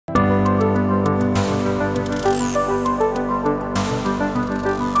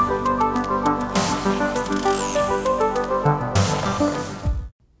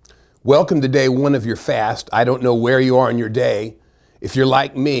Welcome to day one of your fast. I don't know where you are in your day. If you're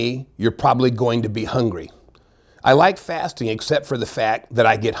like me, you're probably going to be hungry. I like fasting except for the fact that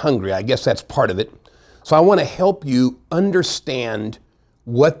I get hungry. I guess that's part of it. So I want to help you understand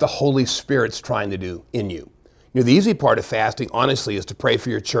what the Holy Spirit's trying to do in you. You know, the easy part of fasting, honestly, is to pray for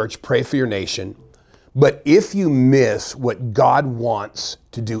your church, pray for your nation. But if you miss what God wants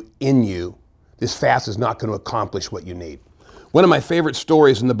to do in you, this fast is not going to accomplish what you need. One of my favorite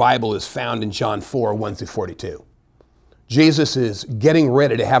stories in the Bible is found in John 4, 1 through 42. Jesus is getting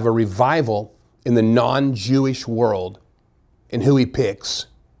ready to have a revival in the non-Jewish world, and who he picks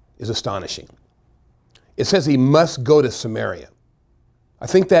is astonishing. It says he must go to Samaria. I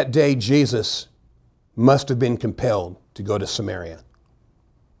think that day Jesus must have been compelled to go to Samaria.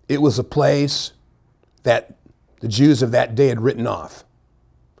 It was a place that the Jews of that day had written off,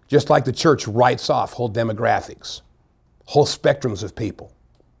 just like the church writes off whole demographics, whole spectrums of people.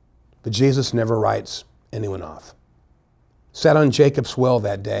 But Jesus never writes anyone off. Sat on Jacob's well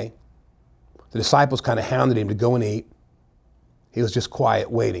that day. The disciples kind of hounded him to go and eat. He was just quiet,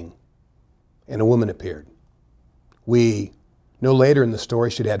 waiting. And a woman appeared. We know later in the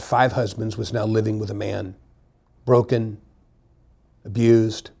story she'd had 5 husbands, was now living with a man, broken,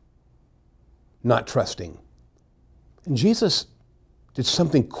 abused, not trusting. And Jesus did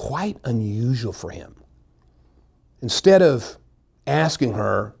something quite unusual for him. Instead of asking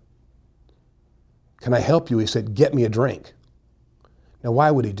her, "Can I help you?" he said, "Get me a drink." Now, why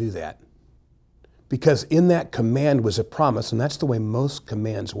would he do that? Because in that command was a promise, and that's the way most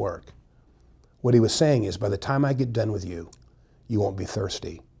commands work. What he was saying is, by the time I get done with you, you won't be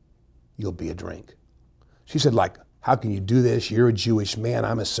thirsty. You'll be a drink. She said, like, "How can you do this? You're a Jewish man.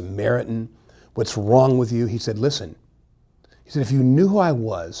 I'm a Samaritan. What's wrong with you?" He said, "Listen." He said, "If you knew who I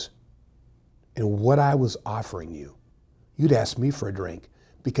was and what I was offering you, you'd ask me for a drink,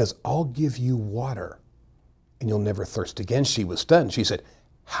 because I'll give you water and you'll never thirst again." She was stunned. She said,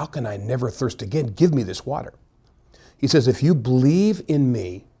 "How can I never thirst again? Give me this water." He says, "If you believe in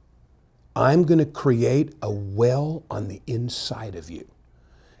me, I'm going to create a well on the inside of you.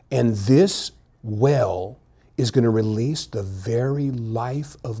 And this well is going to release the very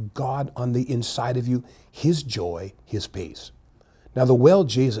life of God on the inside of you, his joy, his peace." Now, the well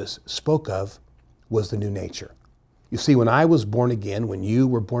Jesus spoke of was the new nature. You see, when I was born again, when you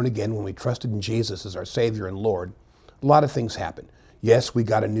were born again, when we trusted in Jesus as our Savior and Lord, a lot of things happened. Yes, we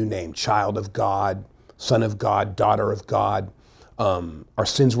got a new name, child of God, son of God, daughter of God. Our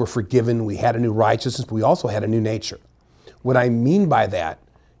sins were forgiven. We had a new righteousness, but we also had a new nature. What I mean by that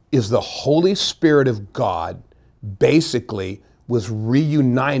is the Holy Spirit of God basically was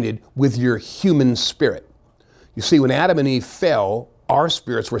reunited with your human spirit. You see, when Adam and Eve fell, our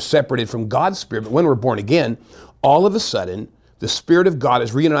spirits were separated from God's spirit. But when we're born again, all of a sudden, the Spirit of God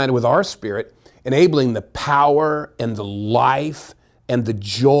is reunited with our spirit, enabling the power and the life and the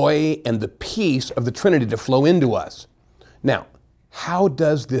joy and the peace of the Trinity to flow into us. Now, how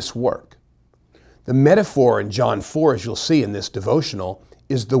does this work? The metaphor in John 4, as you'll see in this devotional,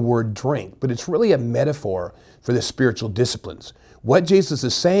 is the word drink, but it's really a metaphor for the spiritual disciplines. What Jesus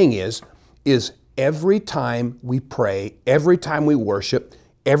is saying is every time we pray, every time we worship,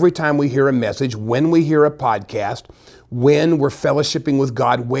 every time we hear a message, when we hear a podcast, when we're fellowshipping with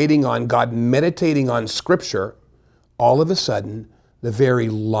God, waiting on God, meditating on Scripture, all of a sudden, the very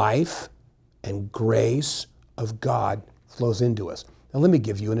life and grace of God flows into us. Now, let me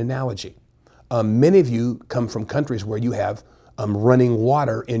give you an analogy. Many of you come from countries where you have running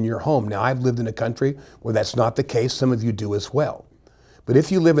water in your home. Now, I've lived in a country where that's not the case. Some of you do as well. But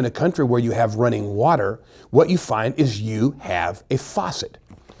if you live in a country where you have running water, what you find is you have a faucet.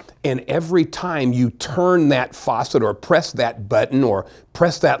 And every time you turn that faucet or press that button or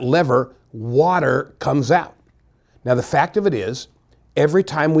press that lever, water comes out. Now, the fact of it is, every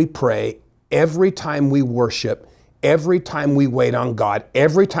time we pray, every time we worship, every time we wait on God,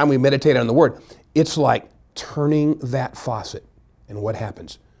 every time we meditate on the Word, it's like turning that faucet. And what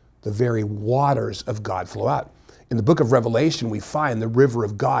happens? The very waters of God flow out. In the book of Revelation, we find the river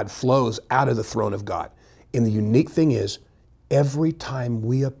of God flows out of the throne of God. And the unique thing is, every time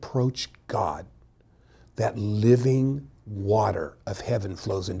we approach God, that living water of heaven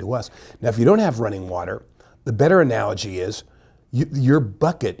flows into us. Now, if you don't have running water, the better analogy is your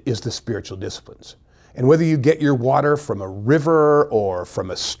bucket is the spiritual disciplines. And whether you get your water from a river or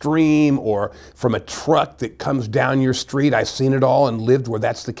from a stream or from a truck that comes down your street, I've seen it all and lived where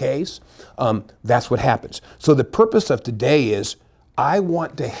that's the case, that's what happens. So the purpose of today is I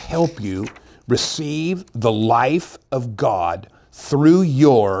want to help you receive the life of God through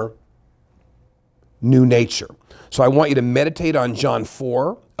your new nature. So I want you to meditate on John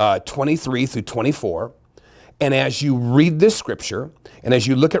 4, 23 through 24. And as you read this scripture, and as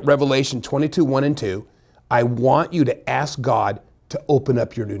you look at Revelation 22, 1 and 2, I want you to ask God to open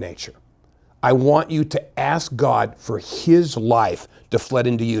up your new nature. I want you to ask God for His life to flood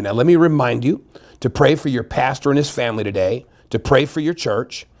into you. Now, let me remind you to pray for your pastor and his family today, to pray for your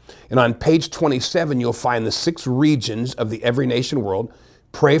church. And on page 27, you'll find the 6 regions of the Every Nation world.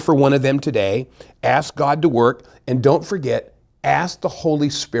 Pray for one of them today. Ask God to work. And don't forget, ask the Holy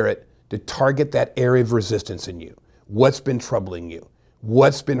Spirit to target that area of resistance in you. What's been troubling you?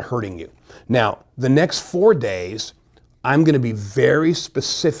 What's been hurting you? Now, the next 4 days, I'm going to be very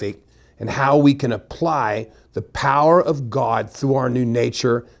specific in how we can apply the power of God through our new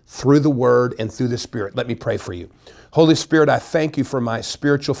nature, through the Word, and through the Spirit. Let me pray for you. Holy Spirit, I thank you for my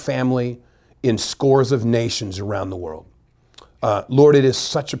spiritual family in scores of nations around the world. Lord, it is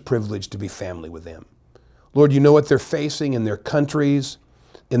such a privilege to be family with them. Lord, you know what they're facing in their countries,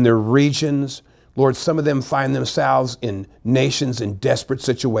 in their regions. Lord, some of them find themselves in nations in desperate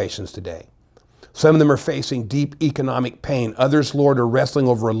situations today. Some of them are facing deep economic pain. Others, Lord, are wrestling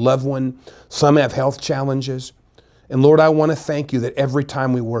over a loved one. Some have health challenges. And Lord, I want to thank you that every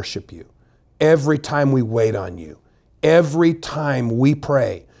time we worship you, every time we wait on you, every time we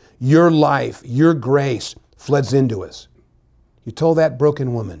pray, your life, your grace floods into us. You told that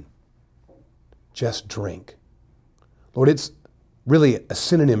broken woman, just drink. Lord, it's really a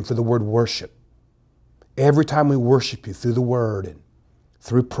synonym for the word worship. Every time we worship you through the Word and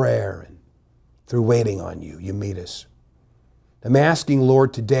through prayer and through waiting on you, you meet us. I'm asking,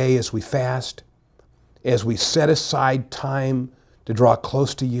 Lord, today as we fast, as we set aside time to draw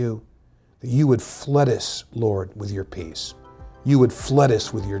close to you, that you would flood us, Lord, with your peace. You would flood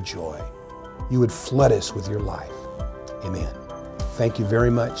us with your joy. You would flood us with your life. Amen. Thank you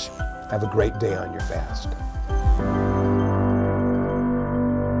very much. Have a great day on your fast.